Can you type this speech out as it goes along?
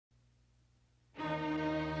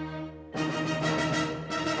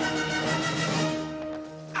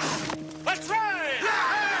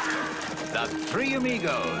Three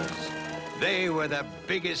Amigos. They were the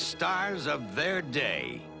biggest stars of their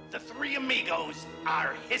day. The Three Amigos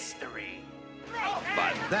are history.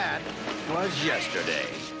 But that was yesterday.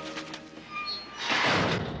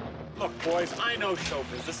 Look, boys, I know show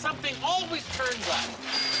business. Something always turns up.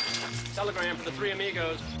 Telegram for the Three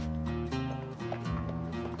Amigos.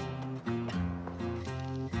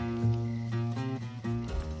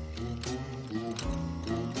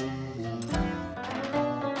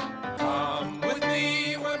 Come with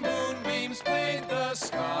me where moonbeams paint the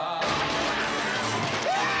sky.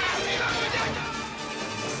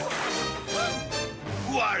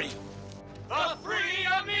 Who are you? The Three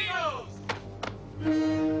Amigos!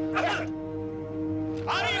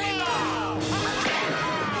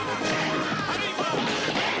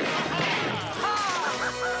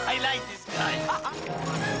 I like this guy.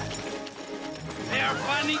 They are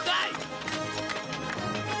funny guys.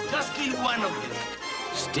 Just kill one of them.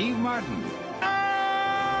 Steve Martin.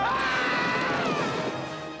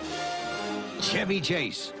 Chevy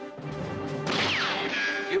Chase. Do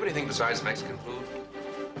you have anything besides Mexican food?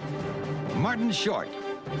 Martin Short.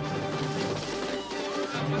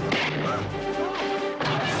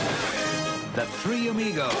 The Three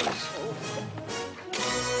Amigos.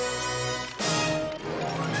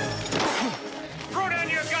 Throw down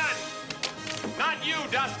your gun! Not you,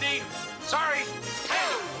 Dusty! Sorry.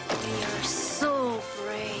 You're so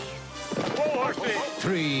brave. Whoa, Horsey!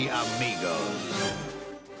 Three Amigos.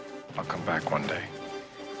 I'll come back one day.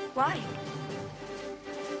 Why?